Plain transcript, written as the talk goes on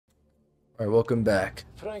Alright, welcome back.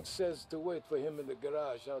 Frank says to wait for him in the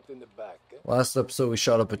garage out in the back. Eh? Last episode we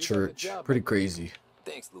shot up a You got the church. job, Pretty I think. crazy.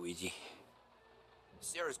 Thanks, Luigi.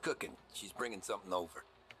 Sarah's cooking. She's bringing something over.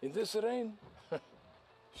 In this rain?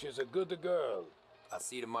 She's a good girl. I'll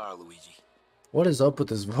see you tomorrow, Luigi. What is up with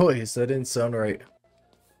his voice? That didn't sound right.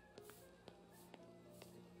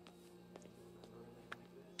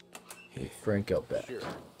 Hey, Frank out back. Sure.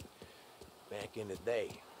 Back in the day.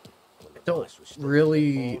 I don't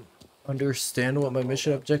really understand what my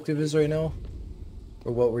mission objective is right now.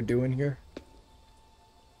 Or what we're doing here.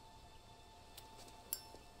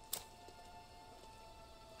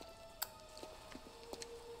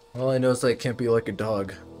 All I know is that I can't be like a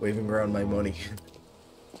dog, waving around my money.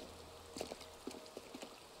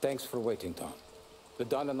 Thanks for waiting, Tom. The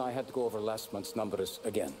Don and I had to go over last month's numbers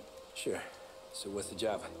again. Sure. So what's the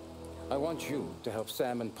job? I want you to help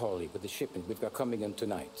Sam and Polly with the shipment we've got coming in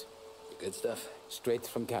tonight. Good stuff. Straight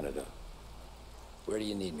from Canada. Where do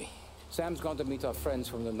you need me? Sam's going to meet our friends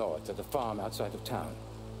from the north at the farm outside of town.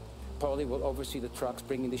 Polly will oversee the trucks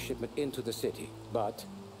bringing the shipment into the city. But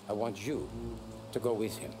I want you to go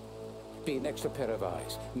with him. Be an extra pair of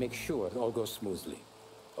eyes. Make sure it all goes smoothly.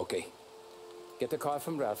 Okay. Get the car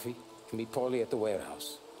from Ralphie and meet Paulie at the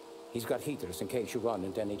warehouse. He's got heaters in case you run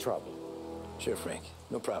into any trouble. Sure, Frank.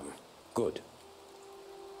 No problem. Good.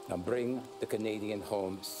 Now bring the Canadian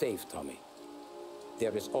home safe, Tommy.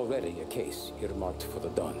 There is already a case earmarked for the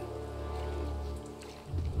Don.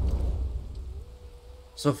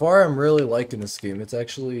 So far, I'm really liking this game. It's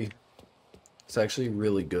actually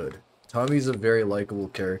really good. Tommy's a very likable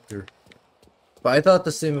character. But I thought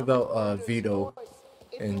the same about Vito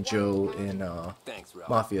and Joe in Thanks, Ralph.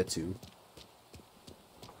 Mafia 2.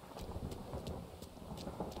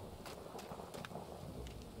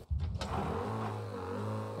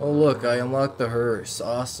 Oh look, I unlocked the hearse.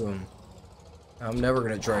 Awesome. I'm never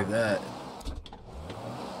gonna drive that.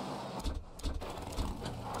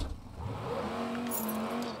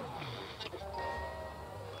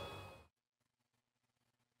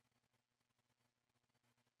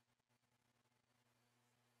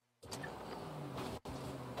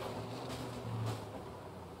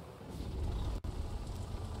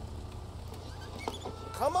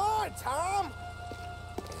 Come on, Tom!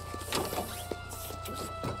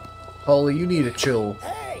 Holly, you need to chill.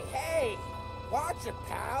 Hey! Watch it,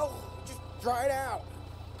 pal. Just dry it out.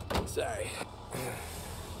 Sorry.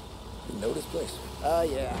 You know this place? Oh,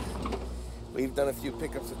 yeah. We've done a few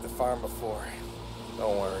pickups at the farm before.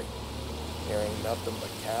 Don't worry. There ain't nothing but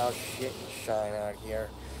cow shit and shine out here.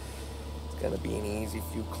 It's gonna be an easy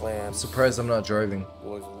few clams. Surprised I'm not driving.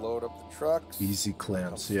 Boys will load up the trucks. Easy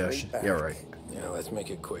clams. come Yeah, straight back. yeah, right. Yeah, let's make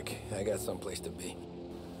it quick. I got someplace to be.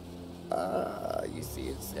 You see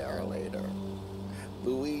it, Sarah, later.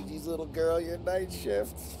 Luigi's little girl, your night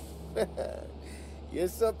shift. You're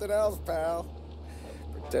something else, pal.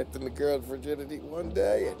 Protecting the girl's virginity one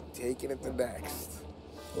day and taking it the next.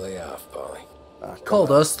 Lay off, Polly. Come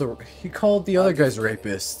Called on. us he called the other I'm guys just kidding.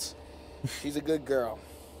 rapists. She's a good girl.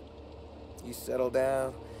 You settle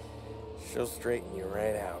down, she'll straighten you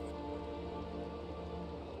right out.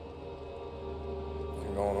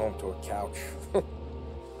 You're going home to a couch.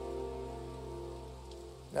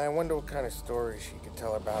 Now, I wonder what kind of stories she could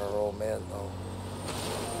tell about her old man, though.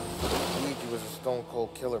 Luigi was a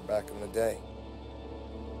stone-cold killer back in the day.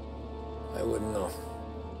 I wouldn't know.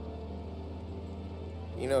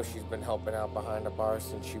 You know she's been helping out behind the bar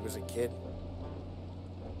since she was a kid.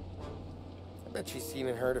 I bet she's seen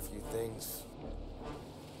and heard a few things.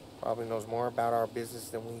 Probably knows more about our business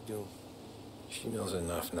than we do. She knows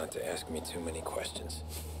enough not to ask me too many questions.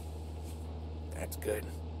 That's good.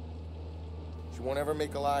 She won't ever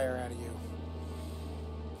make a liar out of you.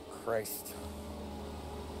 Christ.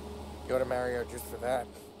 You ought to marry her just for that.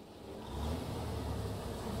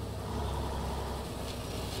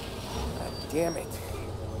 God damn it.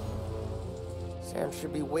 Sam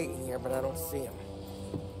should be waiting here, but I don't see him.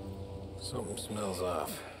 Something smells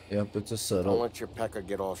off. Yep, it's a Don't setup. let your pecker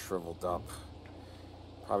get all shriveled up.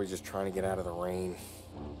 Probably just trying to get out of the rain.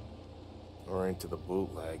 Or into the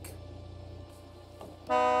bootleg.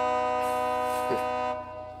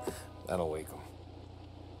 That'll wake him.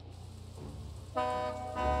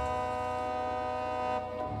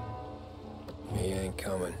 He ain't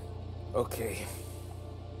coming. Okay.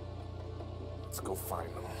 Let's go find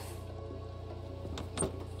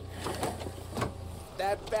them.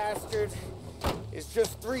 That bastard is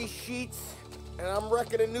just 3 sheets, and I'm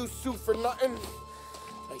wrecking a new suit for nothing.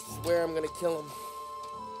 I swear I'm gonna kill him.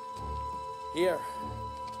 Here.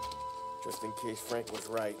 Just in case Frank was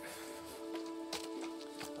right.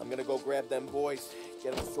 I'm gonna go grab them boys,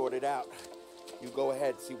 get them sorted out. You go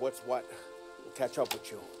ahead, see what's what. We'll catch up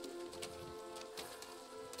with you.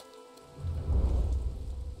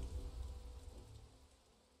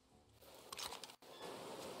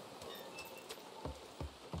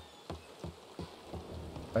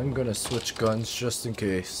 I'm gonna switch guns just in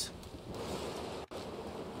case.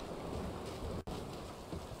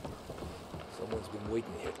 Someone's been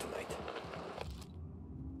waiting here tonight.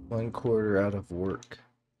 1/4 out of work.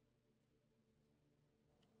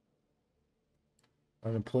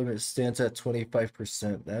 Unemployment stands at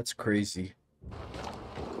 25%. That's crazy.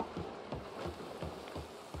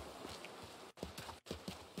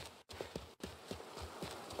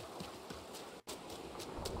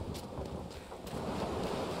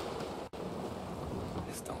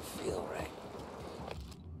 This don't feel right.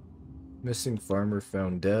 Missing farmer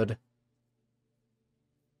found dead.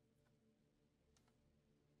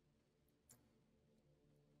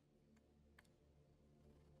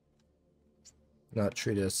 Not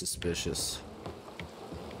treated as suspicious.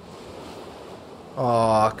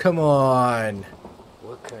 Aw, come on.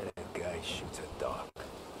 What kind of guy shoots a dog?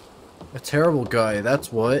 A terrible guy,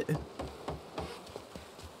 that's what.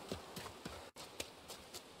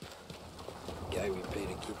 Guy we pay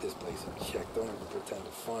to keep this place in check. Don't even pretend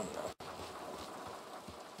to farm now.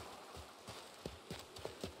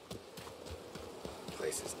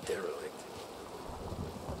 Place is derelict.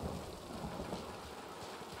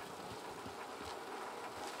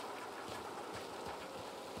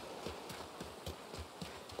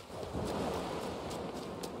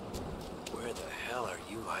 Where the hell are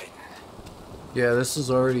you hiding? Yeah, this is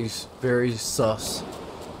already very sus.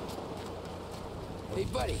 Hey,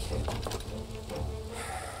 buddy.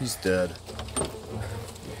 He's dead.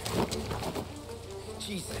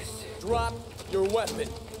 Jesus. Drop your weapon.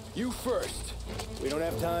 You first. We don't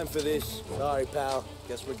have time for this. Sorry, pal.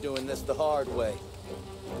 Guess we're doing this the hard way.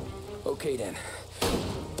 Okay, then.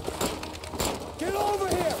 Get over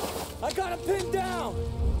here! I got him pinned down!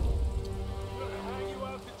 Hang you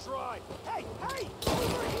out to dry. Hey, hey!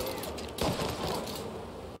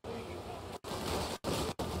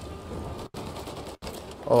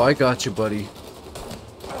 Oh, I got you, buddy.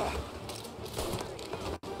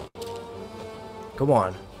 Come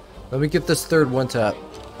on. Let me get this third one tap.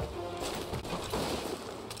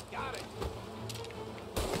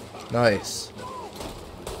 Nice.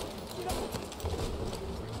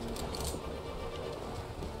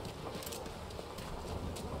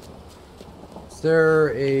 Is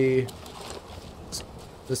there a...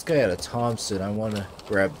 This guy had a Thompson. I want to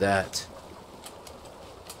grab that.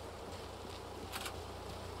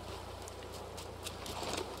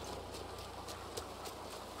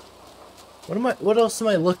 What else am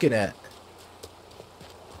I looking at?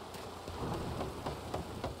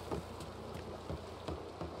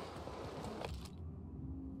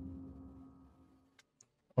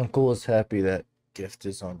 Uncle is happy that gift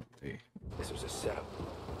is on the way. This was a setup.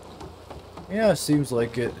 Yeah, seems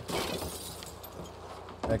like it.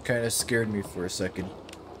 That kind of scared me for a second.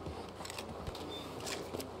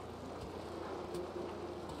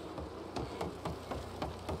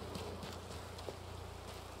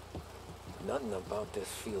 Nothing about this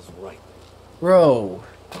feels right. Bro.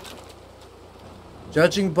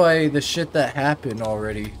 Judging by the shit that happened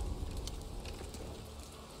already.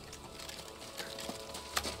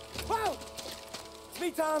 Wow! It's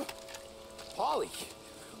me, Tom. Polly,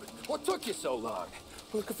 what took you so long?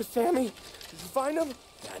 Looking for Sammy. Did you find him?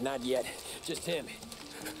 Nah, not yet. Just him.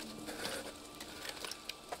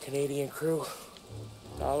 Canadian crew.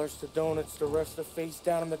 Dollars to donuts, the rest are face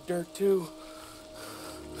down in the dirt, too.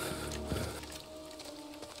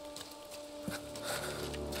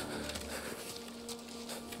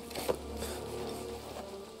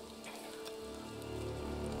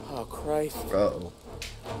 Oh, Christ. Uh-oh.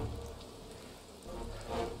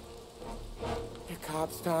 They're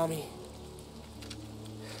cops, Tommy.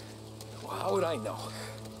 Well, how would I know?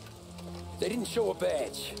 They didn't show a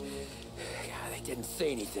badge. God, they didn't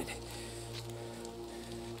say anything.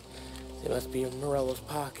 They must be in Morello's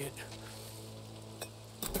pocket.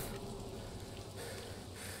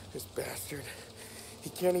 This bastard. He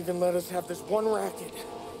can't even let us have this one racket.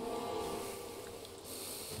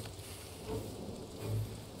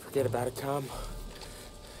 Forget about it, Tom.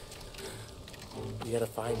 We gotta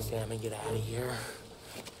find Sam and get out of here.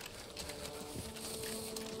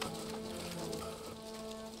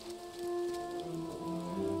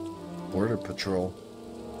 Border Patrol.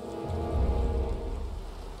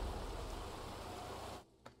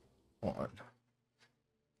 On.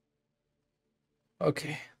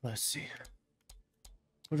 Okay, let's see.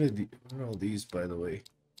 What are all these, by the way?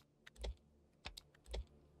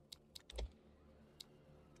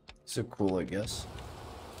 So cool, I guess.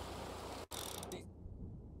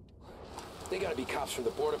 They gotta be cops from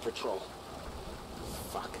the Border Patrol.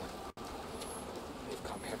 Fuck. They've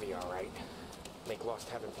come heavy, all right. Make Lost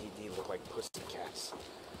Heaven PD look like pussycats.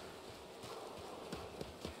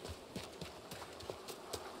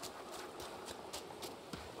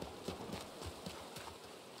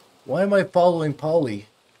 Why am I following Polly?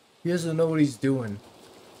 He doesn't know what he's doing.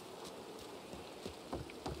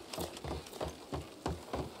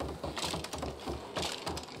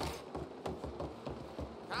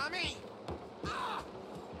 Tommy! Ah!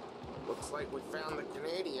 Looks like we found the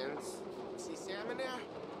Canadians. See Sam in there?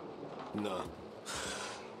 No.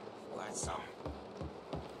 Well, that's some.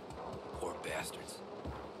 Poor bastards.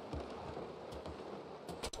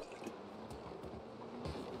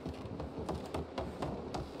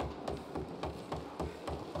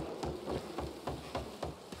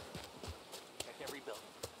 Check every building.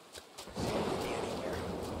 Could be anywhere.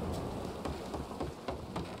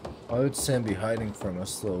 Why would Sam be hiding from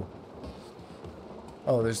us, though?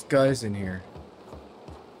 Oh, there's guys in here.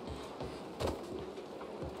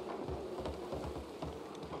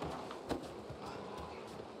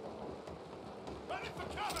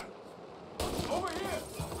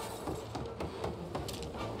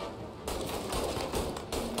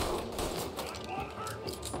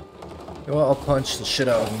 You know what? I'll punch the shit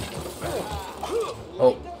out of him.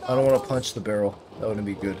 Oh, I don't want to punch the barrel. That wouldn't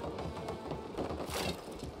be good.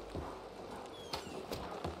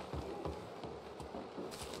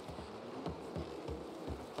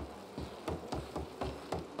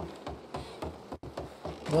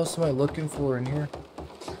 What else am I looking for in here?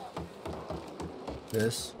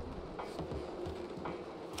 This.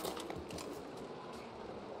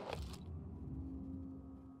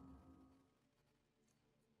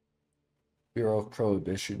 Bureau of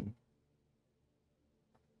Prohibition.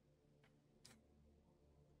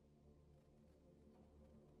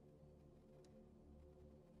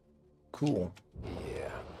 Cool.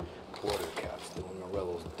 Yeah. Border cops doing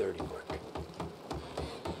Morello's dirty work.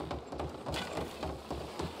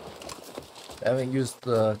 I haven't used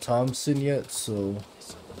the Thompson yet, so...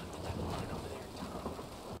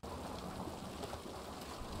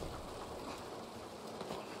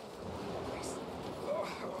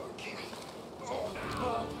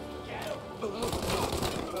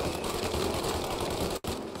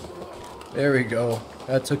 There we go.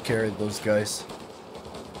 That took care of those guys.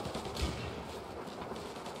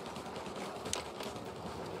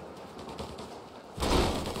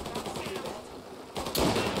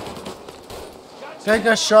 Guy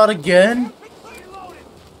got shot again?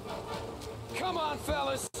 Come on,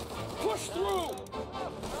 fellas! Push through!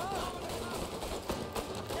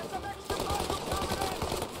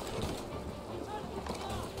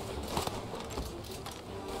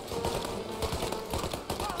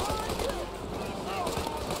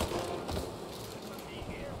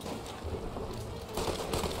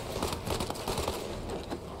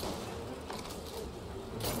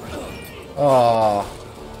 Aww.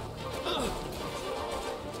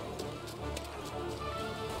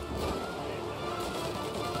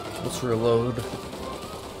 Let's reload.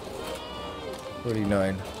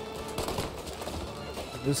 39.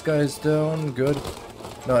 This guy's down. Good.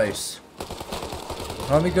 Nice.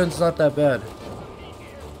 Tommy gun's not that bad.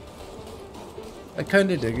 I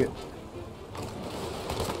kinda dig it.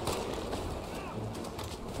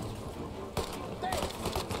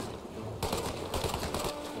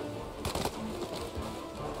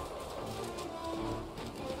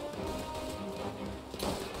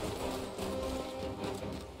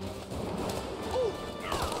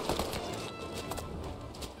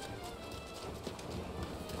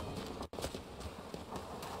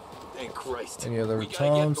 Thank Christ. Any other We gotta get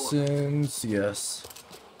going. Thompsons? Yes.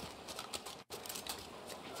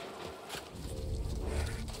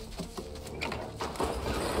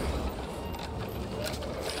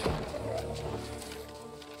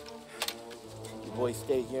 You boys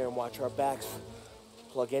stay here and watch our backs.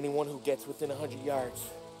 Plug anyone who gets within 100 yards.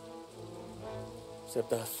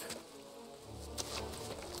 Except us.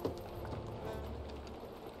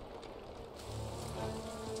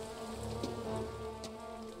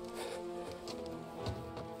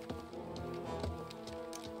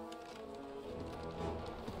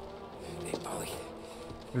 Hey, Polly.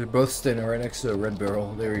 We're both standing right next to a red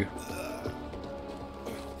barrel. There you go.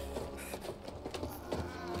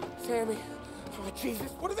 Sammy. Oh,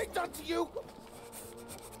 Jesus. What have they done to you?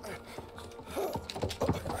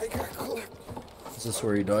 I got clipped. Is this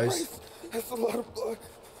where he dies? Christ, that's a lot of blood.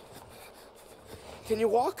 Can you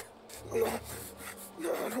walk? No,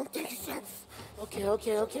 I don't think so.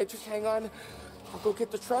 Okay. Just hang on. I'll go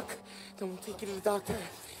get the truck, then we'll take you to the doctor.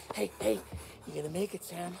 Hey, you gonna make it,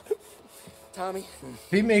 Sam? Tommy?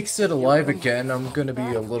 If he makes it alive again, I'm gonna be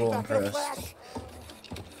a little Back in a impressed. flash.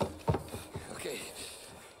 Okay.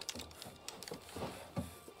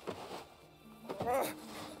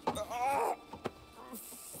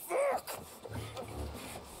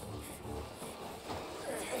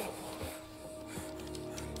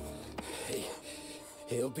 Hey,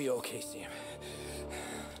 he'll be okay, Sam.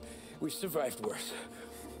 We've survived worse.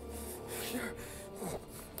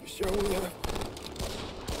 Sure we have.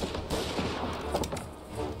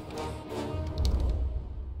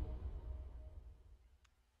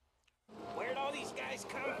 Where'd all these guys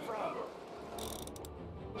come from?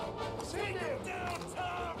 Take it down,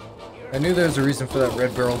 Tom! I knew there was a reason for that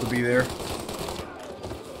red barrel to be there.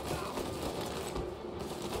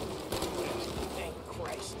 Thank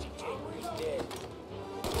Christ Gabriel's dead.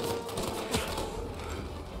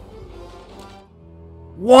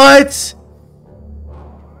 What?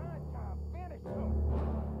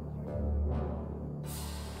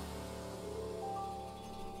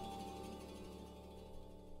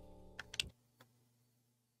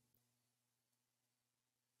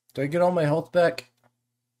 Do I get all my health back?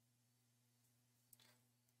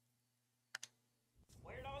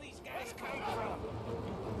 Where'd all these guys come from?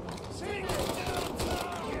 Take it down,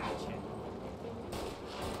 Tom! Gotcha.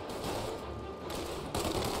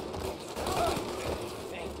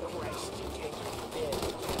 Thank Christ Gabriel's dead.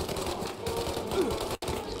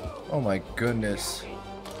 Oh my goodness.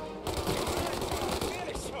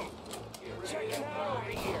 Finish him! Check him out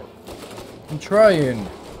over here! I'm trying.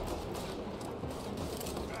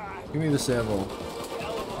 Give me this ammo.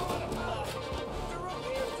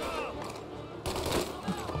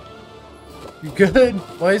 You good?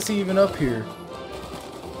 Why is he even up here?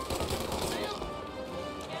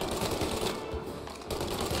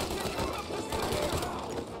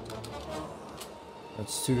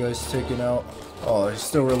 That's two guys taken out. Oh, he's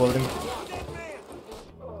still reloading.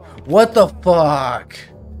 What the fuck?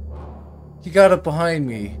 He got up behind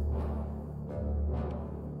me.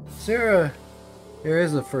 Sarah, there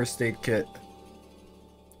is a first aid kit.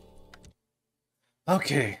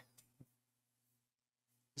 Okay.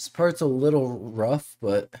 This part's a little rough,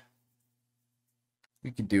 but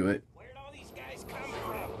we can do it. Where'd all these guys come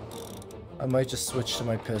from? I might just switch to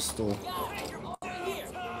my pistol. Now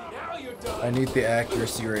you're done! I need the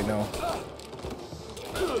accuracy right now.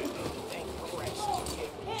 Thank Christ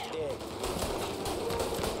Gabriel's dead.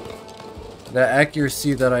 That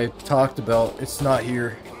accuracy that I talked about, it's not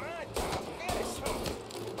here. Come on, Tom, finish him!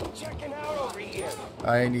 Check him out over here!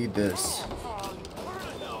 I need this.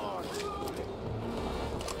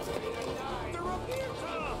 They're up here,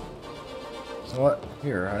 Tom! What?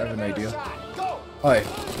 Here, I have an idea. Go! Hi.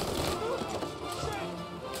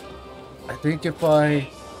 I think if I...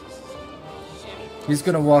 He's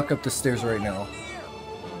gonna walk up the stairs right now.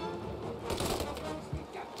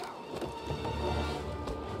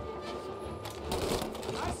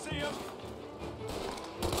 I see him!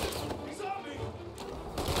 He's on me!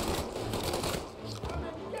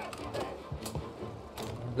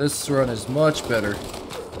 This run is much better.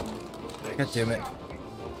 God damn it.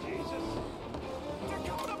 Jesus! They're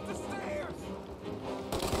coming up the stairs!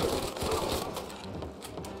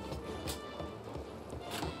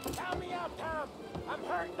 Help me out, Tom! I'm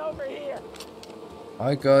hurting over here!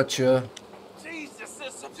 I gotcha. Jesus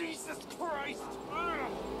Christ! Ugh.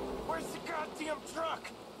 Where's the goddamn truck?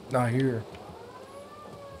 Not here.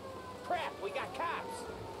 Crap, we got cops!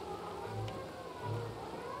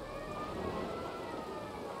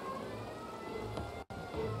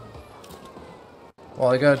 Well,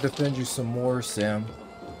 I gotta defend you some more, Sam.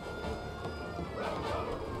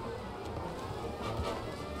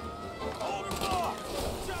 Hold him off!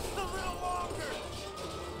 Just a little longer!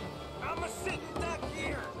 I'm a sitting duck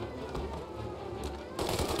here!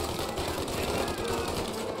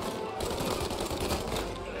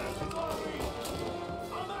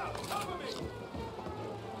 I'm out! Cover me!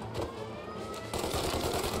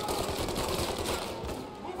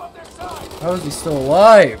 Move up their side! How is he still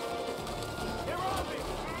alive? They're on me!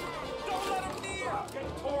 Don't let him near! Get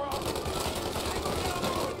tore up!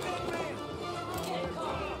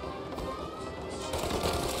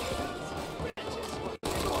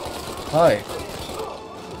 Hi.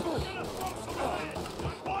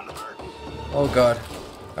 Oh god.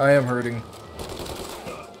 I am hurting.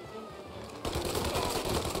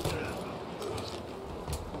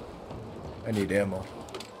 I need ammo.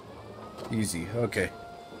 Easy. Okay.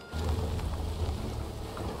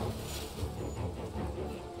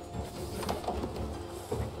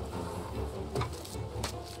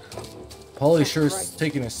 Paulie sure is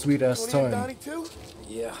taking a sweet ass Tony and time. Donnie too?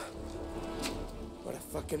 Yeah. What a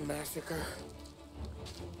fucking massacre.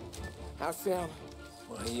 How's Sam?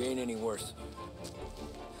 Well, he ain't any worse.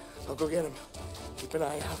 I'll go get him. Keep an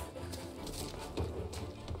eye out.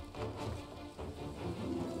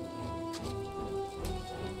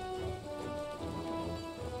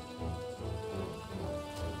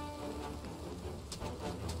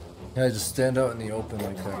 Yeah, just stand out in the open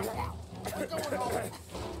like that.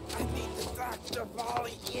 I need the doctor,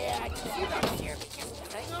 Molly. Yeah, I can see that here.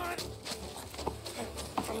 Hang on.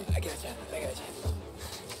 I got you.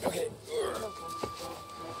 Okay.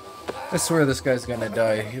 I swear this guy's gonna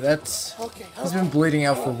die. That's... Okay. He's been bleeding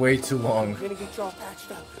out for way too long. I'm gonna get you all patched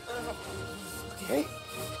up. Okay?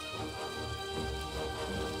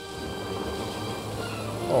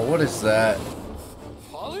 Oh, what is that?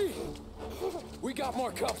 Polly? We got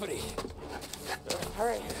more company. All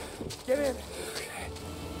right. Get in.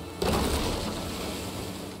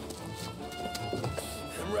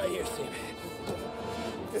 I'm right here, Sam.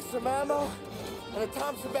 There's some ammo and a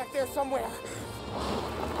Thompson back there somewhere.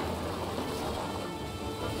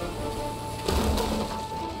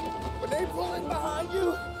 When they pull in behind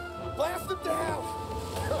you, blast them down.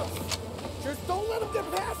 Just don't let them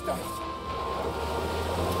get past us.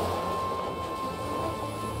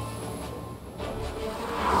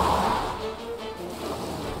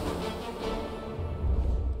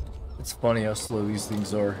 It's funny how slow these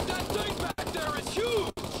things are. That thing back there is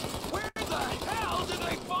huge! Where the hell did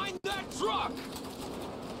they find that truck?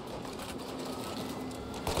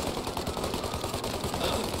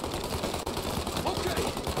 Okay,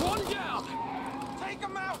 one down. Take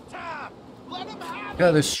him out, Tom. Let him have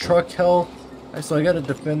Got this truck hell. So I gotta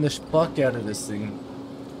defend this fuck out of this thing.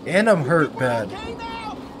 And I'm hurt bad. Okay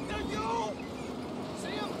now? Now you?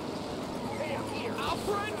 Sam? Sam, here. Our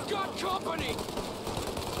friend's got company.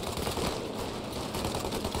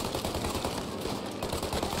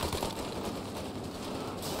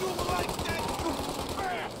 You like that, you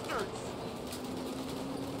bastards!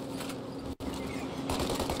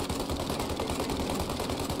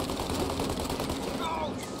 Oh,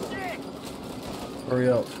 shit! Hurry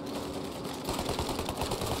up.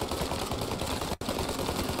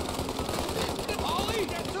 Ollie,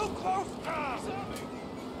 you're too close, Tom!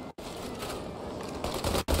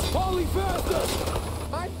 Polly, faster!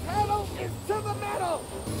 My pedal is to the metal.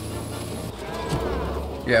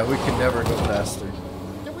 Yeah, we can never go faster.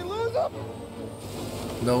 Did we lose them?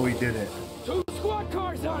 No, we didn't. 2 squad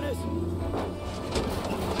cars on us!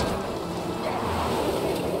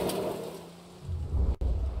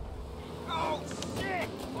 Oh, shit!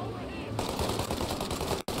 Over here!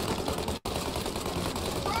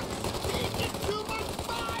 Truck's taking too much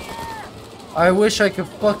fire! I wish I could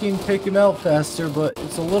fucking take him out faster, but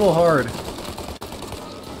it's a little hard.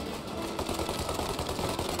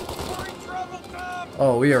 We're in trouble, Tom!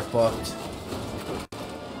 Oh, we are fucked.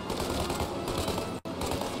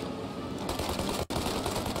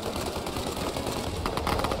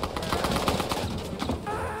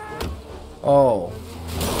 Oh,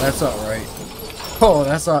 that's not right. Oh,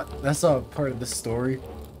 that's not part of the story.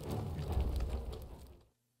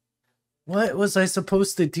 What was I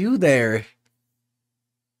supposed to do there?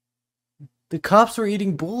 The cops were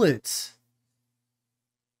eating bullets.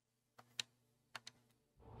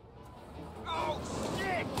 Oh,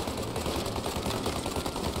 shit!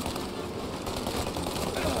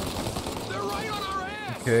 They're right on our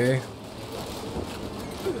ass! Okay.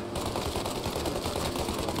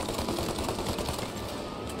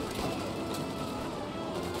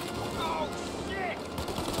 Oh, shit!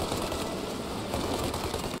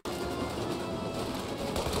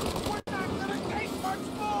 We're not gonna take much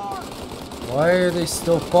more! Why are they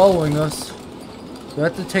still following us? Do I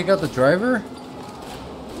have to take out the driver?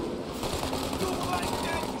 You like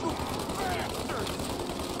that, you bastards!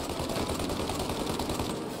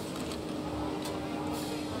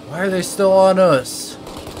 Why are they still on us?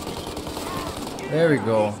 There we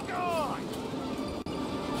go. He's gone!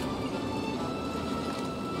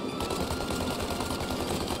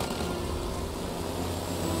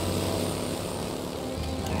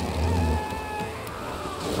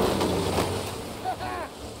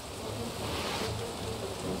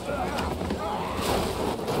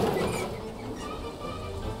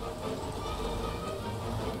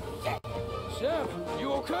 Sam,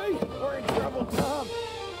 you okay? We're in trouble, Tom.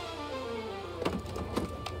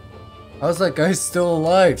 How's that guy still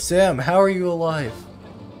alive? Sam, how are you alive?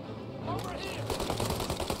 Over here!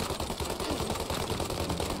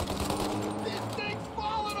 This thing's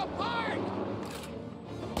falling apart!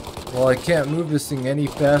 Well, I can't move this thing any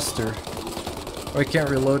faster. Or I can't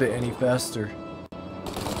reload it any faster.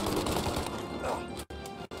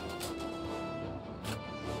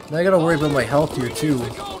 Now I gotta worry about my health here too.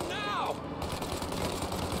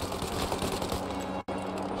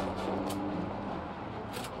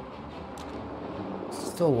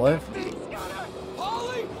 Still alive?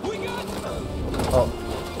 Oh.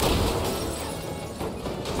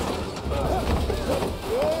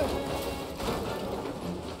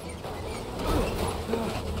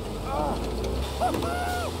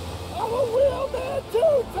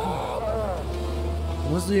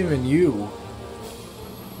 It wasn't even you.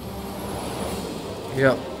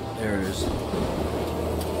 Yep, there it is.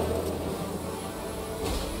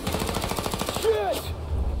 Shit!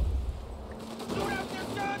 Shoot out your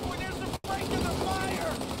gun when there's a break in the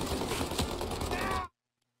fire! Now!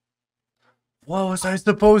 What was I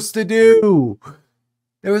supposed to do?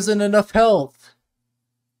 There wasn't enough health.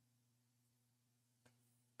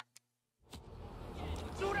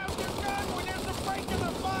 Shoot out your gun when there's a break in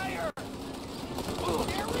the fire!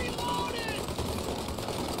 They're reloading!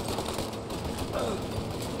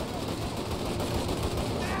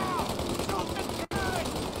 Now! Shoot the gun!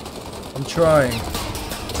 I'm trying.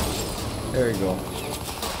 There you go.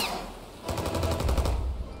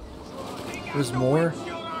 There's more?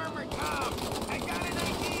 Windshield armor, Tom! I got an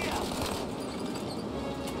idea!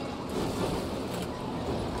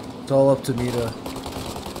 It's all up to me to...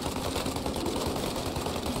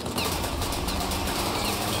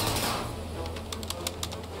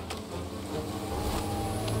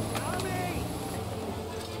 Tommy!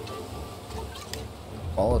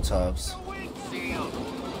 Molotovs. The windshield!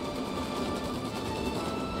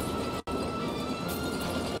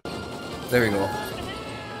 There we go.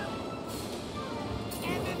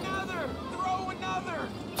 And another! Throw another!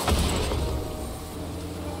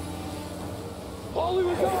 Paulie,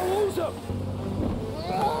 we're gonna lose him!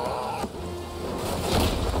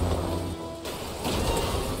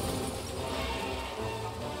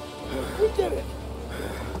 We did it!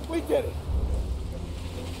 We did it!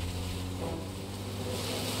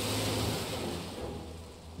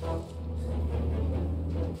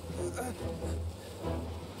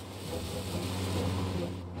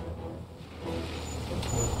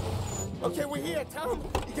 Okay, we're here, Tom.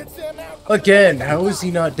 You get Sam out. Again, how is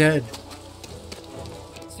he not dead?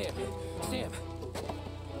 Sam, Sam.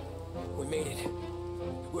 We made it.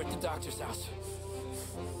 We're at the doctor's house.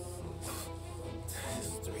 This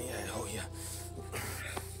is the I owe you.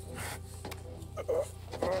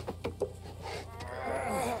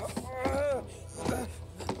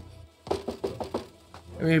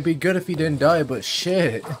 I mean, it'd be good if he didn't die, but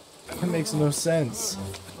shit. That makes no sense.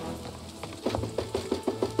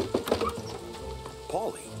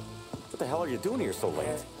 Paulie, what the hell are you doing here so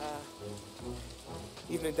late?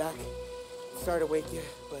 Evening, Doc. Sorry to wake you,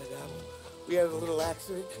 but we had a little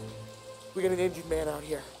accident. We got an injured man out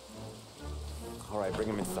here. All right, bring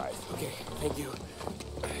him inside. Okay, thank you.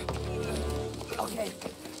 Okay,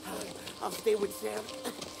 I'll stay with Sam.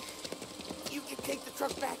 You can take the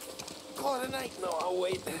truck back. Call it a night. No, I'll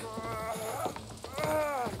wait.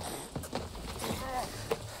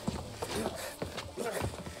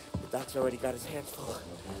 The doc's already got his hands full.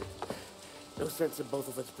 No sense in both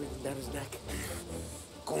of us breathing down his neck.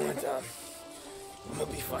 Go on, Tom. I'm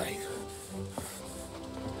gonna be fine.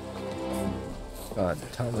 God,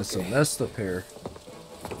 Thomas, a messed up here.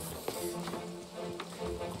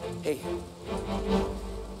 Hey,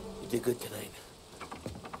 you did good tonight.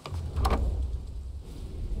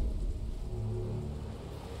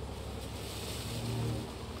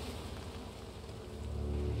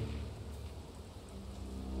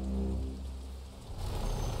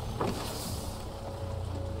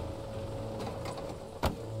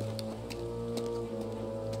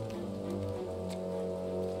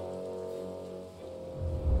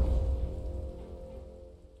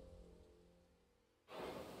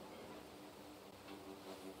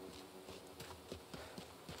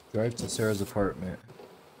 Drive to Sarah's apartment.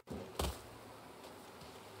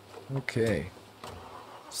 Okay.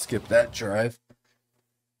 Skip that drive.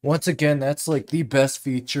 Once again, that's like the best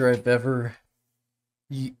feature I've ever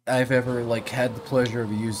like had the pleasure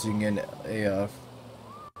of using in a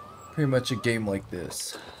pretty much a game like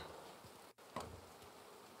this.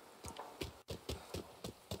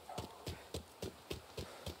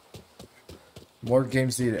 More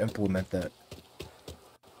games need to implement that.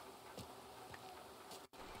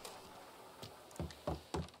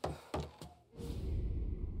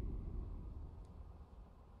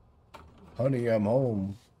 Honey, I'm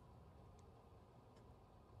home.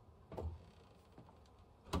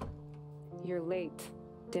 You're late.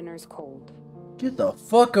 Dinner's cold. Get the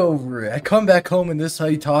fuck over it. I come back home and this is how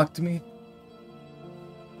you talk to me?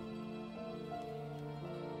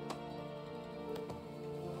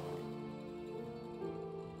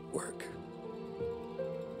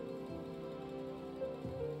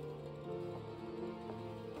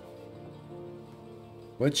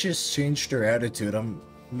 What just changed her attitude? I'm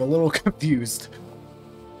a little confused.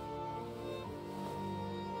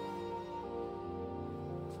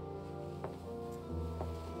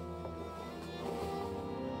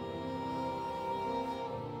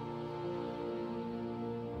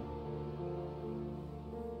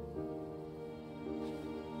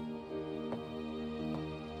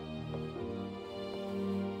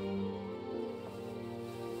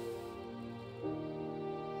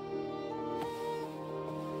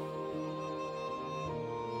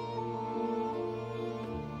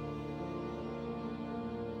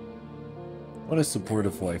 What a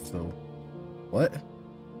supportive wife, though. What?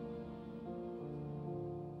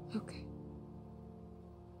 Okay.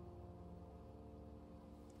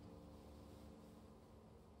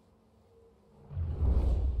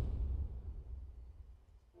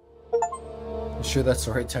 You sure that's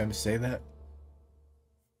the right time to say that?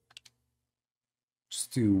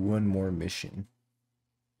 Just do one more mission.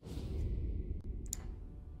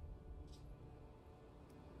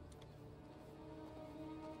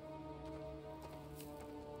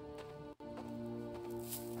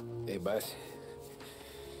 Hey, boss.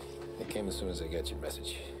 I came as soon as I got your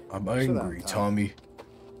message. I'm angry, Tommy.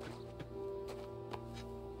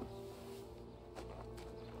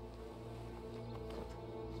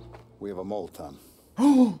 We have a mole, Tom.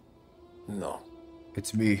 Oh! No.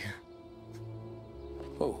 It's me.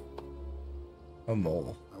 Oh. A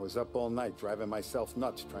mole. I was up all night driving myself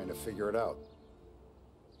nuts trying to figure it out.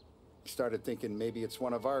 Started thinking maybe it's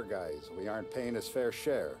one of our guys. We aren't paying his fair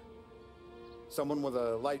share. Someone with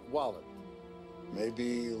a light wallet.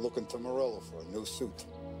 Maybe looking to Morello for a new suit.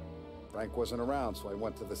 Frank wasn't around, so I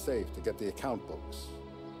went to the safe to get the account books.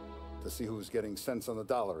 To see who's getting cents on the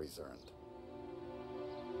dollar he's earned.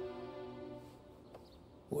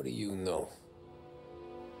 What do you know?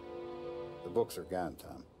 The books are gone,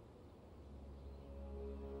 Tom.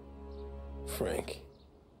 Frank.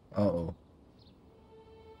 Uh-oh.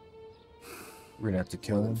 We're gonna have to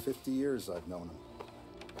kill More him. than 50 years I've known him.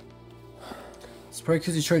 It's probably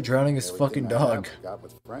because he tried drowning his fucking dog. Got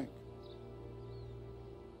with Frank.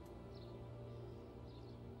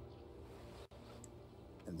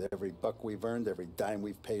 And every buck we've earned, every dime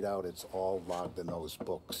we've paid out, it's all logged in those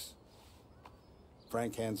books.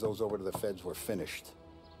 Frank hands those over to the feds, we're finished.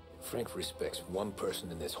 Frank respects one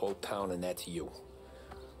person in this whole town, and that's you.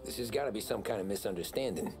 This has got to be some kind of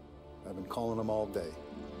misunderstanding. I've been calling him all day.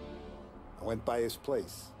 I went by his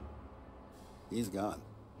place. He's gone.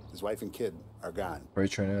 His wife and kid are gone. Probably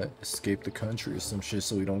trying to escape the country or some shit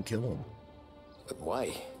so we don't kill him. But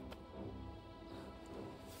why?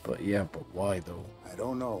 But yeah, but why though? I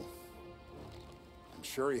don't know. I'm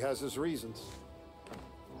sure he has his reasons.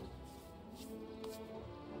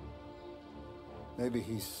 Maybe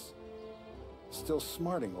he's still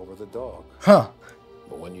smarting over the dog. Huh.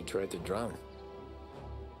 But when you tried to drown?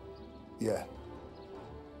 Yeah.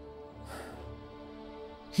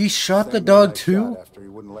 He shot the Same dog man I too? shot after he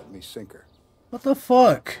wouldn't let me sink her. What the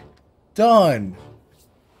fuck? Done.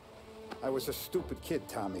 I was a stupid kid,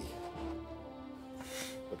 Tommy.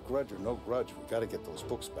 But grudge or no grudge, we gotta get those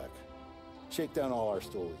books back. Shake down all our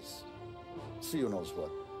stories. See who knows what.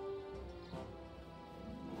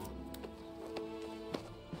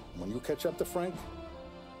 When you catch up to Frank,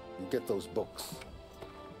 you get those books.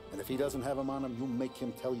 And if he doesn't have them on him, you make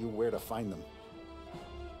him tell you where to find them.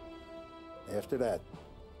 After that,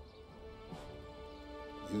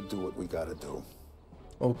 you do what we gotta do.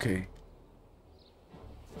 Okay.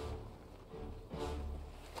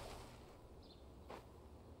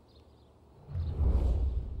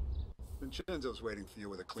 Vincenzo's waiting for you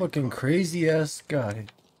with a clean Fucking car. crazy ass guy.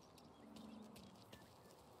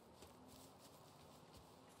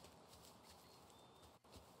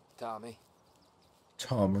 Tommy.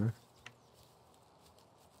 Tomer.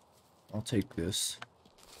 I'll take this.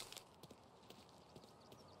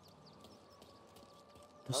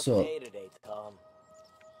 What's up? Day today, Tom.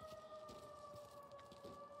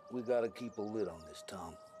 We gotta keep a lid on this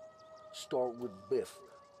town. Start with Biff,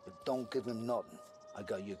 but don't give him nothing. I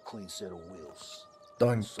got you a clean set of wheels.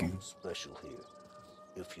 Thank Something you. special here,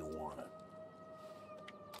 if you want it.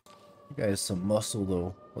 You guy has some muscle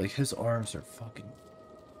though. Like his arms are fucking.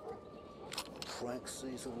 Frank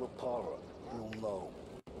sees a Rapala, he'll know.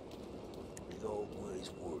 It always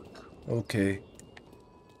work. Okay.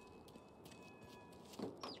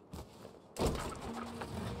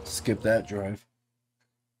 Skip that drive.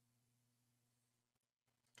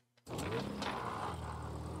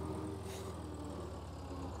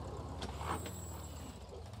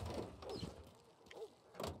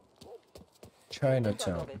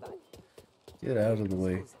 Chinatown. Get out of the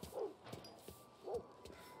way.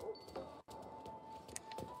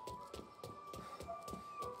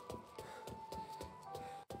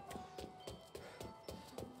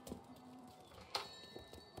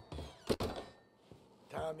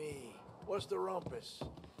 What's the rumpus?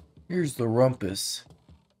 Here's the rumpus.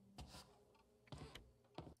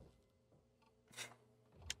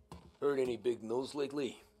 Heard any big news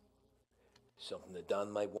lately? Something that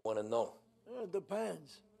Don might want to know. It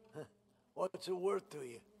depends. What's it worth to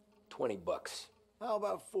you? $20. How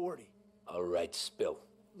about 40? All right, spill.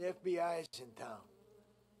 The FBI's in town.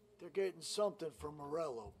 They're getting something from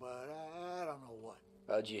Morello, but I don't know what.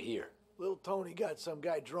 How'd you hear? Little Tony got some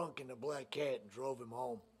guy drunk in the Black Cat and drove him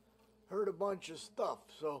home. Heard a bunch of stuff,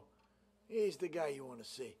 so he's the guy you want to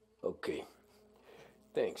see. Okay.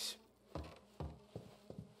 Thanks.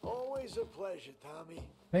 Always a pleasure, Tommy.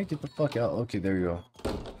 Hey, get the fuck out. Okay, there you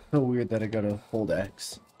go. So weird that I got a hold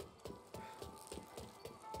axe.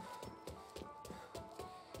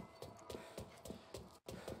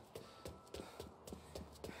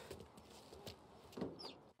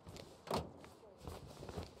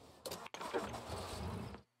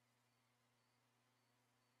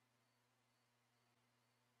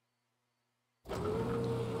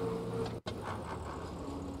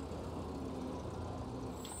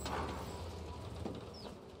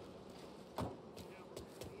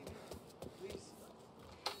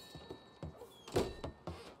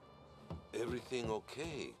 Everything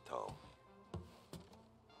okay, Tom?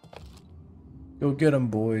 Go get 'em,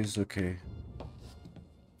 boys. Okay.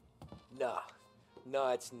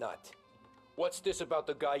 Nah, it's not. What's this about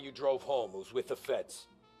the guy you drove home who's with the feds?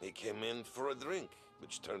 He came in for a drink,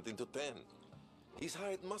 which turned into 10. He's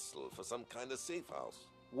hired muscle for some kind of safe house.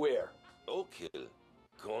 Where? Oak Hill,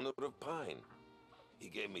 corner of Pine. He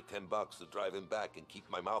gave me $10 to drive him back and keep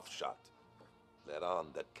my mouth shut. Later on,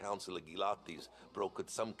 that Councilor Gilatti's brokered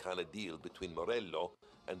some kind of deal between Morello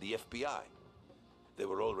and the FBI. They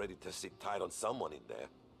were all ready to sit tight on someone in there.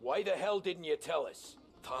 Why the hell didn't you tell us?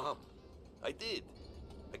 Tom, I did.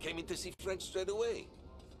 I came in to see Frank straight away.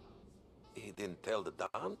 He didn't tell the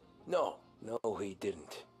Don? No, he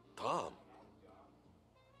didn't. Tom,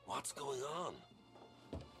 what's going on?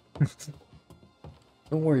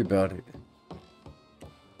 Don't worry about it.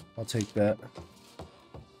 I'll take that.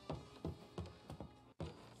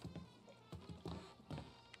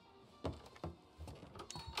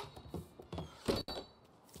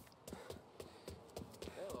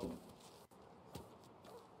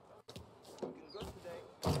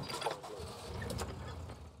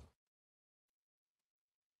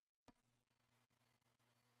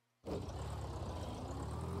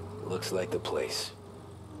 Looks like the place.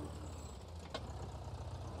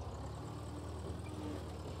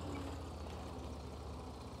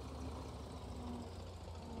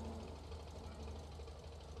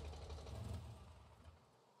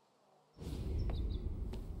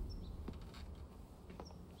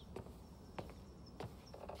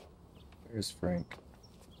 There's Frank.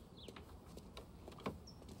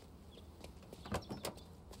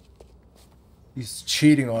 He's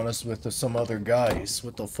cheating on us with some other guys.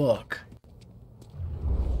 What the fuck?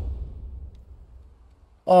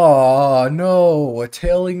 Aw, no, a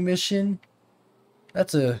tailing mission?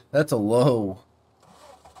 That's a low.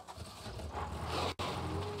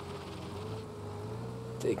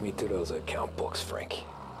 Take me to those account books, Frank.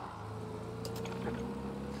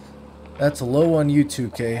 That's low on you,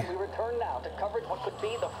 2K. We return now to coverage what could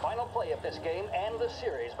be the final play of this game and the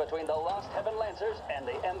series between the Lost Heaven Lancers and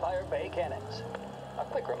the Empire Bay Cannons. A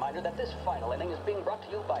quick reminder that this final inning is being brought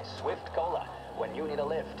to you by Swift Cola. When you need a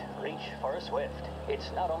lift, reach for a Swift.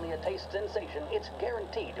 It's not only a taste sensation, it's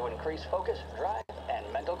guaranteed to increase focus, drive, and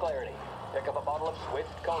mental clarity. Pick up a bottle of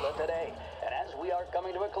Swift Cola today. And as we are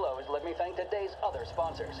coming to a close, let me thank today's other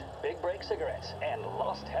sponsors, Big Break Cigarettes and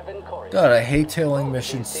Lost Heaven Courier. God, I hate tailing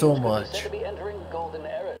missions so much. Said to be entering golden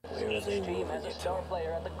eras. Each team has a star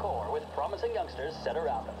player at the core with promising youngsters set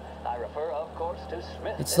around them. I refer, of course, to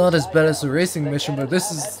Smith. It's not as bad as the racing mission, but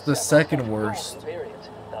this is the second worst.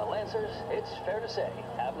 The Lancers, it's fair to say,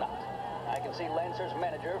 have not. I can see Lancers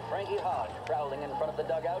manager Frankie Hodge prowling in front of the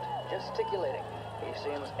dugout, gesticulating. He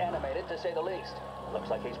seems animated, to say the least. Looks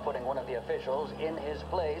like he's putting one of the officials in his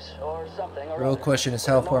place or something. The real question is,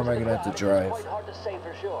 how far am I going to have to drive?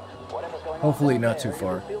 Hopefully not too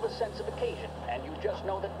far. Feel the sense of occasion, and you just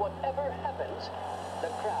know that whatever happens, the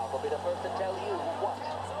crowd will be the first to tell you what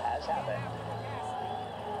has happened.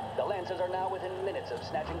 The Lancers are now within minutes of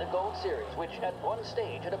snatching the Gold Series, which at one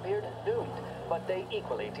stage had appeared doomed, but they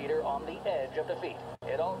equally teeter on the edge of defeat.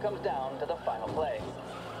 It all comes down to the final play.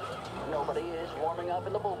 Nobody is warming up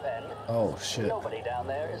in the bullpen. Oh, shit. Nobody down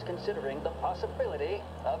there is considering the possibility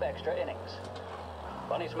of extra innings.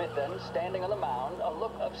 Bunny Smith then, standing on the mound, a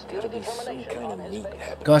look of steely determination on his face.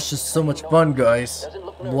 Gosh, this is so much fun, guys.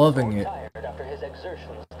 I'm loving it. Tired after his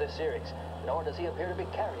exertions this series, nor does he appear to be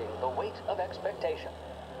carrying the weight of expectation.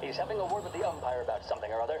 He's having a word with the umpire about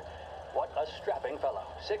something or other. What a strapping fellow.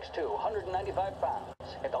 6'2", 195 pounds.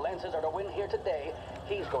 If the Lancers are to win here today,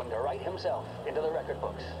 he's going to write himself into the record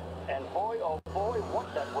books. And boy, oh boy,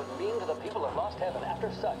 what that would mean to the people of Lost Heaven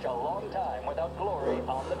after such a long time without glory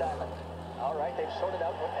on the diamond. All right, they've sorted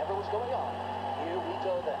out whatever was going on. Here we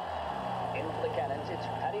go then. In for the Cannons, it's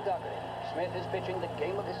Paddy Doherty. Smith is pitching the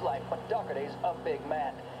game of his life, but Doherty's a big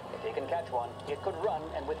man. If he can catch one, it could run,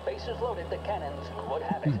 and with bases loaded, the Cannons would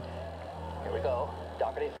have it. Here we go.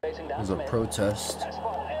 Doherty facing down It was a Smith. protest.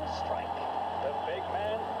 Fastball and strike. The big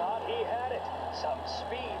man thought he had it. Some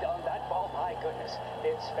speed on that ball, my goodness.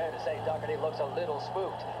 It's fair to say Doherty looks a little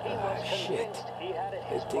spooked. He was convinced he had it.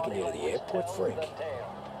 His They're taking you to the airport, Frank.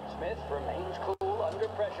 Smith remains cool under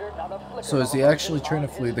pressure, not a flicker. So is he actually trying to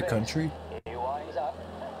flee the country? He winds up.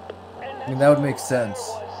 I mean, that would make sense.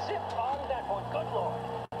 Zipped on that one, good lord.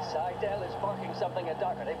 Seidel is barking something at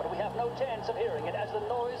Doherty, but we have no chance of hearing it as the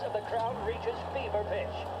noise of the crowd reaches fever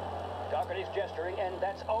pitch. Doherty's gesturing, and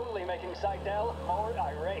that's only making Seidel more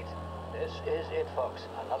irate. This is it, folks.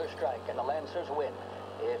 Another strike, and the Lancers win.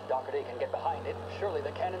 If Doherty can get behind it, surely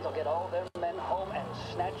the Cannons will get all their men home and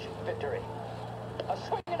snatch victory. A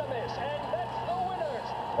swing and a miss, and that's the winners.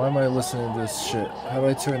 Why am I listening to this shit? How do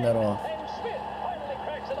I turn that off? And Smith finally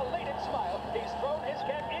cracks an elated smile. He's thrown his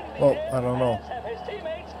cap in the Well, air, I don't know. as have his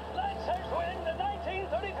teammates. Lancers win the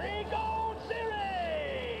 1933 Gold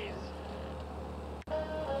Series.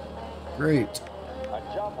 Great. A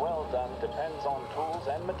job well done depends on tools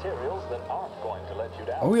and materials that aren't going to let you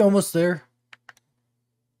down. Are we almost there?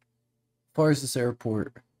 As far as this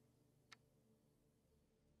airport.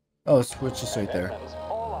 Oh, it's just right there.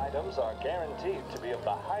 All items are guaranteed to be of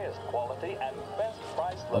the highest quality and best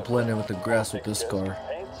price level. I'll blend in with the grass with this car.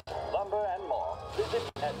 Paints, lumber, and more. Visit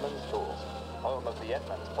Edmunds Tools, home of the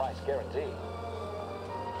Edmunds price guarantee.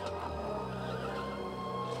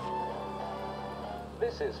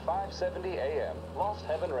 This is 570 AM, Lost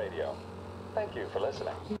Heaven Radio. Thank you for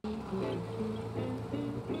listening.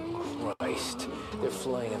 Christ, they're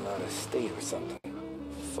flying him out of state or something.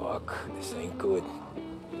 Fuck, this ain't good.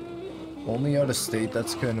 Only out of state?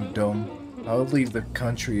 That's kind of dumb. I would leave the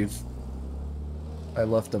country if I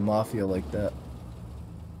left the Mafia like that.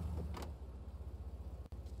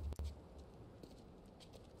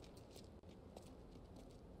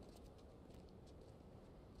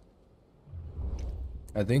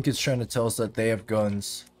 I think it's trying to tell us that they have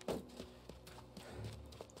guns.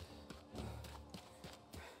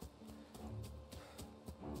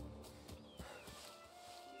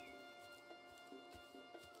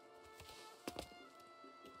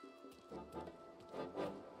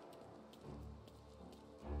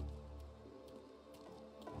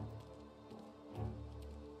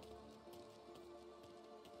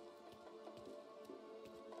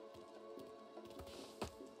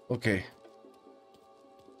 Okay.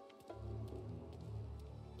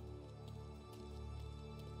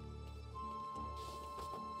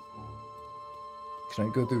 Can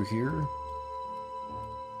I go through here?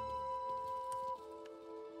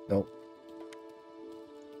 Nope.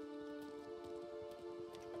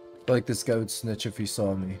 I feel like this guy would snitch if he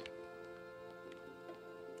saw me.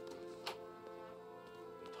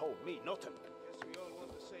 Told me nothing. Guess we all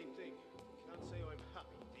want the same thing. Can't say I'm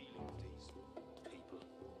happy dealing with these people.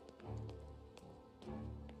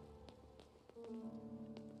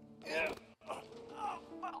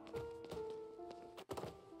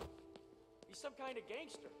 He's some kind of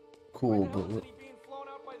gangster. Cool, Why the hell but isn't he being flown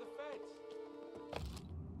out by the feds?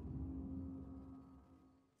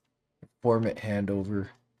 informant handover.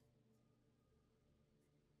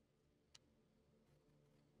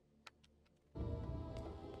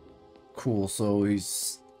 Cool, so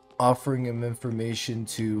he's offering him information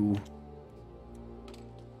to...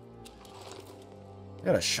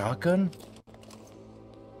 Got a shotgun?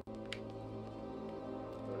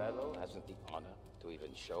 Morello hasn't the honor to even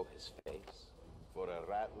show his face. For a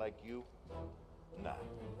rat like you? Nah.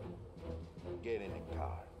 Get in the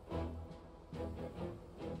car.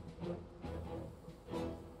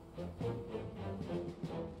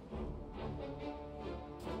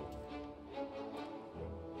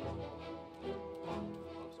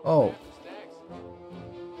 Oh.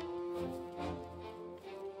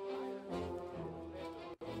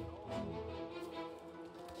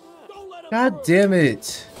 God damn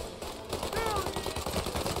it.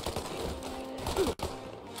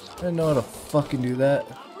 I didn't know how to fucking do that.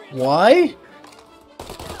 Why?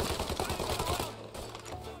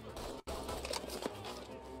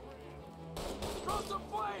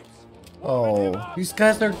 Oh, these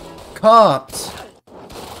guys are cops.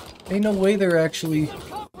 Ain't no way they're actually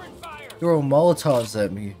throwing Molotovs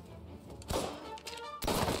at me.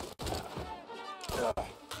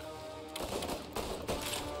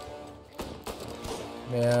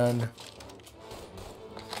 Man,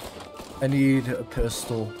 I need a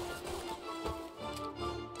pistol.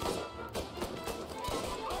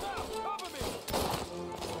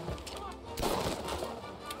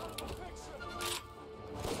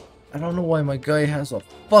 I don't know why my guy has a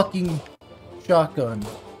fucking shotgun.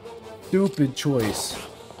 Stupid choice.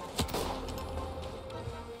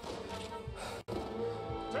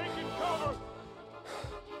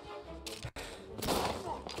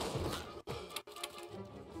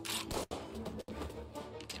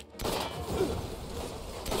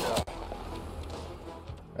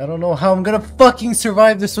 I don't know how I'm gonna fucking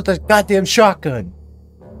survive this with a goddamn shotgun.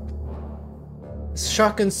 This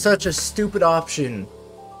shotgun's such a stupid option.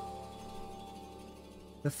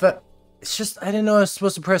 The fact, it's just, I didn't know I was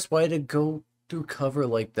supposed to press Y to go through cover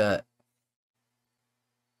like that.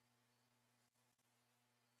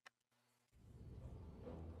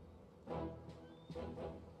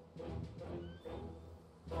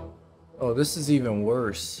 Oh, this is even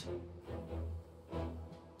worse.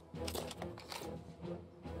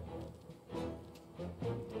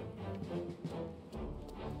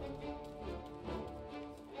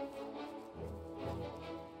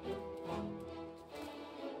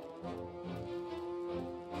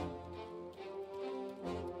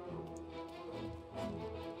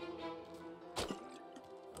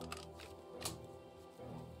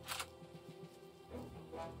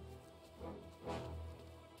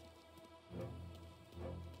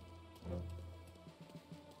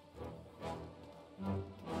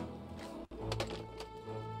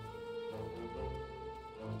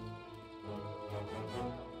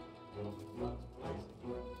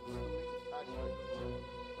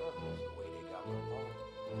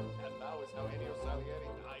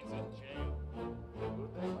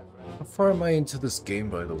 How far am I into this game,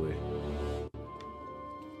 by the way?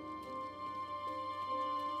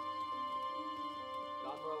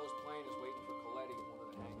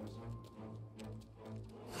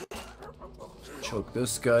 Choke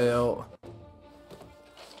this guy out.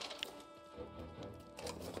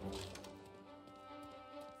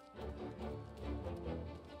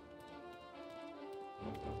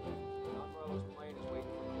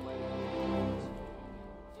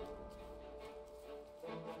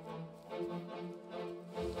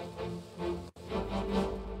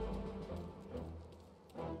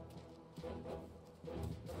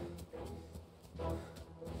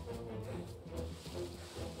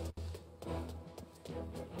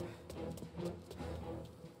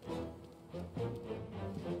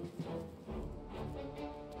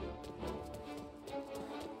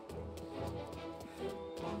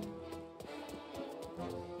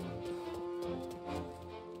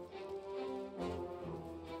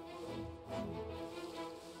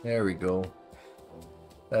 There we go.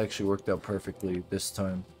 That actually worked out perfectly this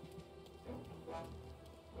time.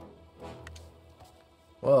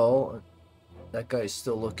 Well, that guy's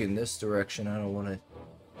still looking this direction. I don't want to...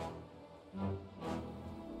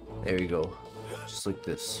 There you go. Just like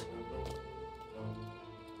this.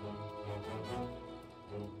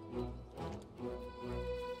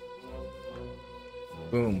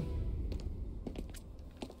 Boom.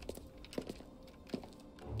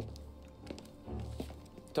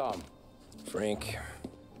 Tom. Frank.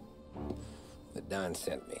 The Don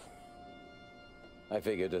sent me. I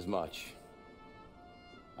figured as much.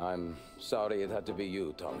 I'm sorry it had to be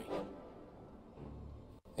you, Tommy.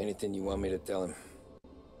 Anything you want me to tell him?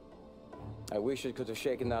 I wish it could have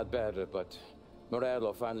shaken out better, but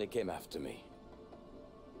Morello finally came after me.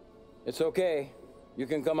 It's okay. You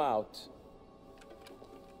can come out.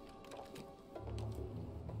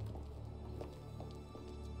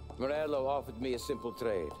 Morello offered me a simple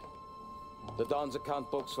trade. The Don's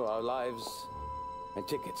account books for our lives and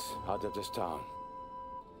tickets out of this town.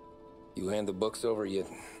 You hand the books over yet?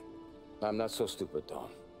 I'm not so stupid,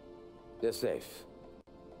 Don. They're safe.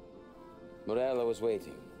 Morello was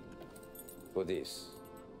waiting for this.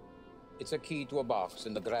 It's a key to a box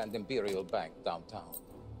in the Grand Imperial Bank downtown.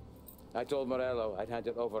 I told Morello I'd hand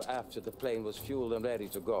it over after the plane was fueled and ready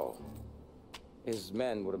to go. His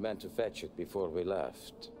men were meant to fetch it before we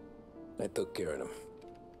left. I took care of them.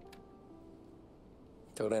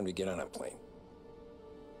 Told them to get on a plane.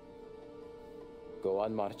 Go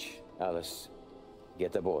on, March. Alice,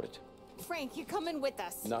 get aboard. Frank, you're coming with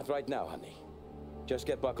us. Not right now, honey. Just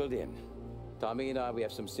get buckled in. Tommy and I, we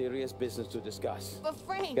have some serious business to discuss. But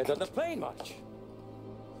Frank... Get on the plane, March.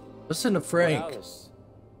 Listen to Frank. For Alice.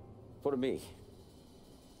 For me.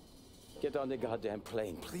 Get on the goddamn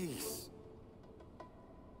plane, please.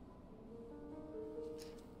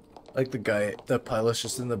 Like the guy, the pilot's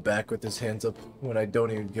just in the back with his hands up when I don't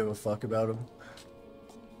even give a fuck about him.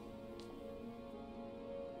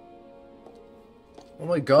 Oh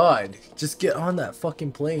my god, just get on that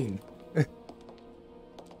fucking plane.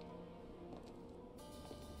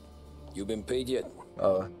 You been paid yet?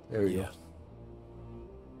 Oh, there we go.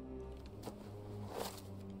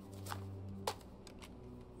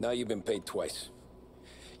 Now you've been paid twice.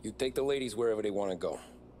 You take the ladies wherever they want to go.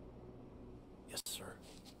 Yes, sir.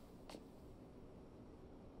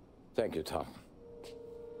 Thank you, Tom.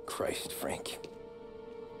 Christ, Frank.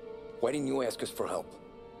 Why didn't you ask us for help?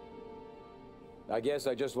 I guess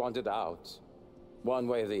I just wanted out. One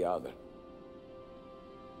way or the other.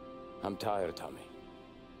 I'm tired, Tommy.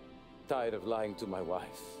 Tired of lying to my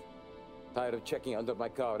wife. Tired of checking under my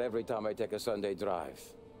car every time I take a Sunday drive.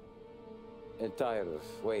 And tired of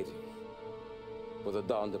waiting for the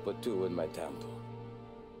dawn to put two in my temple.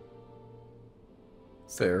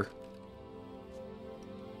 Fair.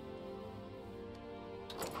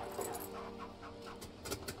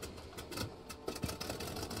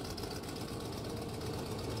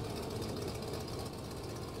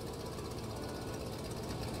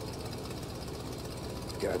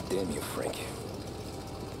 God damn you, Frank.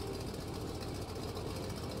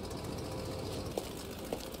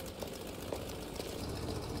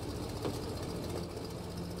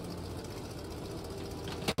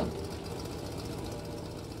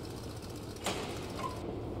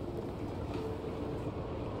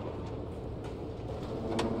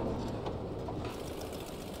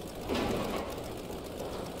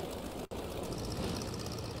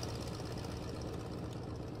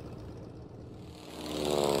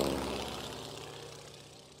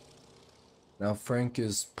 Now Frank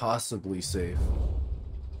is possibly safe.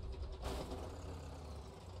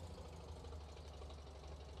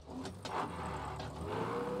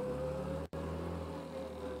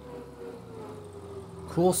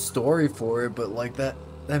 Cool story for it, but like that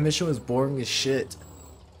mission was boring as shit.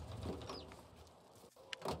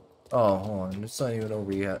 Oh, hold on, it's not even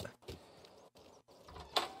over yet.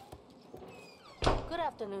 Good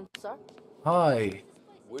afternoon, sir. Hi.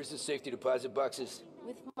 Where's the safety deposit boxes?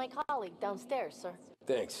 With my colleague downstairs, sir.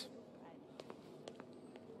 Thanks.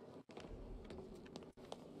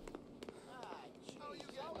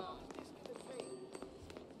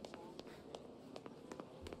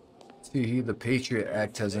 See, the Patriot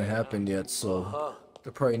Act hasn't happened yet, so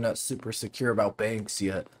they're probably not super secure about banks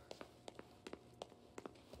yet.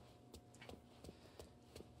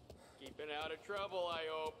 Keeping out of trouble, I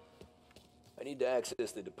hope. I need to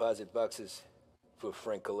access the deposit boxes for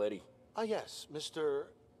Frank Coletti. Ah, yes, Mr.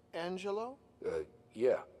 Angelo?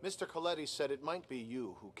 Yeah. Mr. Coletti said it might be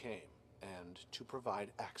you who came, and to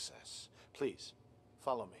provide access. Please,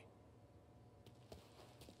 follow me.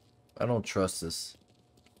 I don't trust this.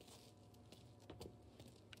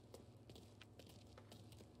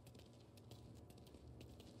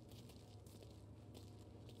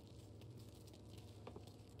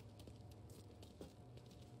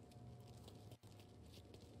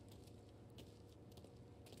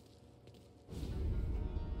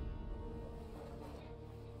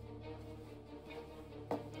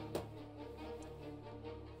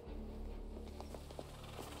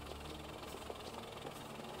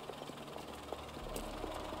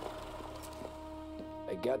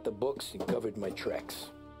 I got the books and covered my tracks.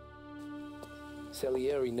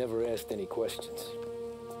 Salieri never asked any questions.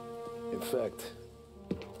 In fact,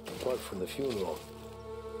 apart from the funeral,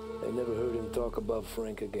 I never heard him talk about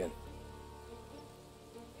Frank again.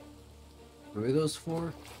 Who are those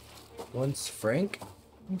for? One's Frank,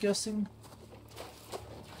 I'm guessing?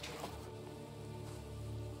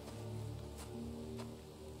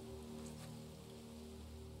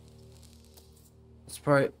 It's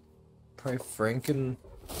probably Frank and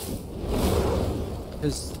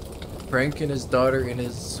his daughter and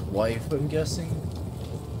his wife, I'm guessing.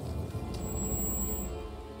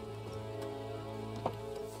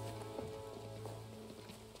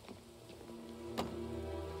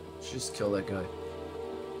 Just kill that guy.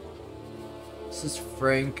 This is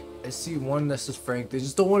Frank. I see one that says Frank. They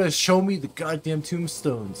just don't want to show me the goddamn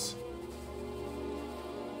tombstones.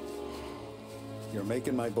 You're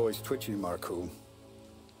making my boys twitchy, Marku.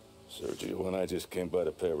 Sergio and I just came by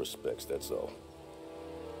to pay respects, that's all.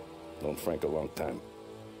 Known Frank a long time.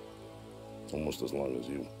 Almost as long as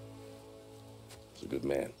you. He's a good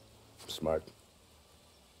man. Smart.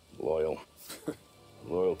 Loyal.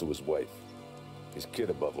 Loyal to his wife. His kid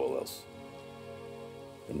above all else.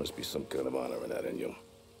 There must be some kind of honor in that in you.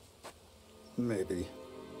 Maybe.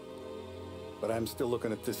 But I'm still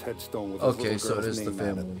looking at this headstone with okay, his so little it girl's is the name on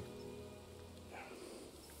it. family.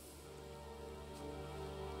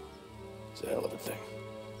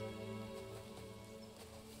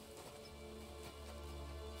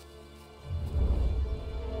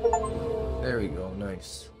 we go.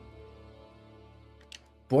 Nice.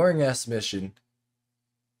 Boring ass mission.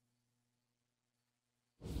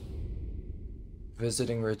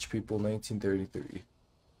 Visiting rich people, 1933.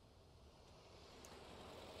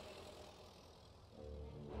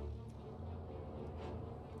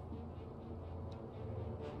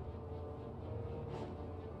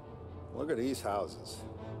 Look at these houses.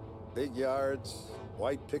 Big yards,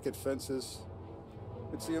 white picket fences.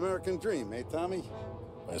 It's the American dream, eh, Tommy?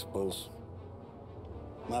 I suppose.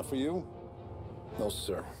 Not for you? No,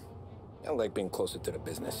 sir. I like being closer to the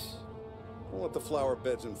business. Don't let the flower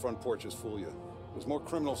beds and front porches fool you. There's more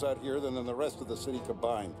criminals out here than in the rest of the city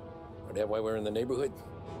combined. Is that why we're in the neighborhood?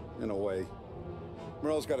 In a way.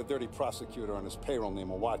 Morell's got a dirty prosecutor on his payroll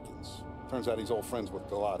named Watkins. Turns out he's old friends with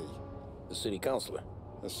Galati. The city councilor?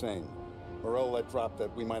 The same. Morell let drop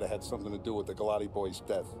that we might have had something to do with the Galati boy's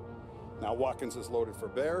death. Now Watkins is loaded for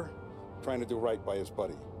bear, trying to do right by his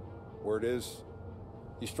buddy. Word is,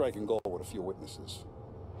 he's striking gold with a few witnesses.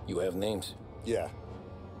 You have names? Yeah.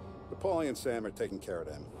 But Paulie and Sam are taking care of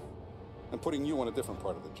them. I'm putting you on a different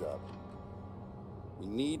part of the job. We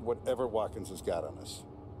need whatever Watkins has got on us.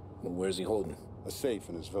 Well, where's he holding? A safe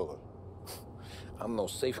in his villa. I'm no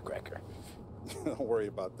safecracker. Don't worry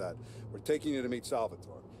about that. We're taking you to meet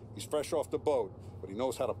Salvatore. He's fresh off the boat, but he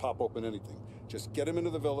knows how to pop open anything. Just get him into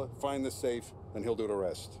the villa, find the safe, and he'll do the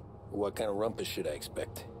rest. What kind of rumpus should I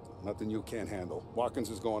expect? Nothing you can't handle. Watkins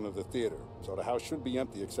is going to the theater, so the house should be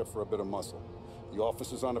empty except for a bit of muscle. The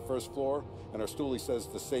office is on the first floor, and our stoolie says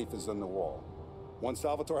the safe is in the wall. Once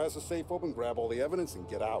Salvatore has the safe open, grab all the evidence and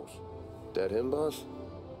get out. That him, boss?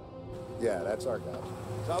 Yeah, that's our guy.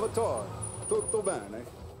 Salvatore, tutto bene?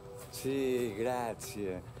 Sì,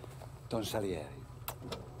 grazie, Don Salieri.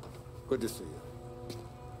 Good to see you.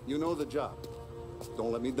 You know the job.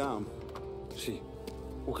 Don't let me down. Sì,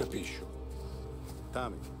 ho capisco.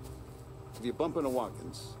 Tommy, if you bump into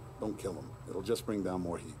Watkins, don't kill him. It'll just bring down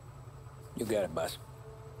more heat. You got it, boss.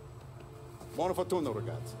 Buona fortuna,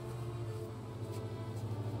 ragazzi.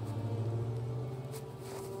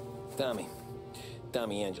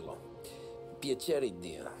 Tommy Angelo. Piacere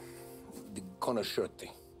di conoscerti.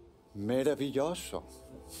 Meraviglioso.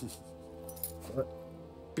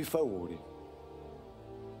 Per favore.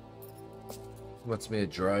 Wants me to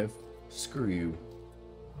drive? Screw you.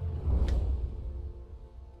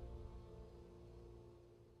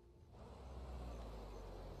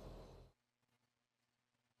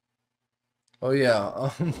 Oh yeah,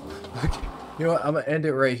 okay. You know what, I'm gonna end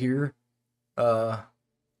it right here. So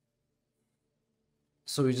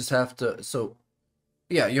we just have to,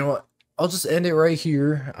 yeah, you know what, I'll just end it right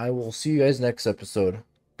here. I will see you guys next episode.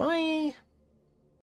 Bye!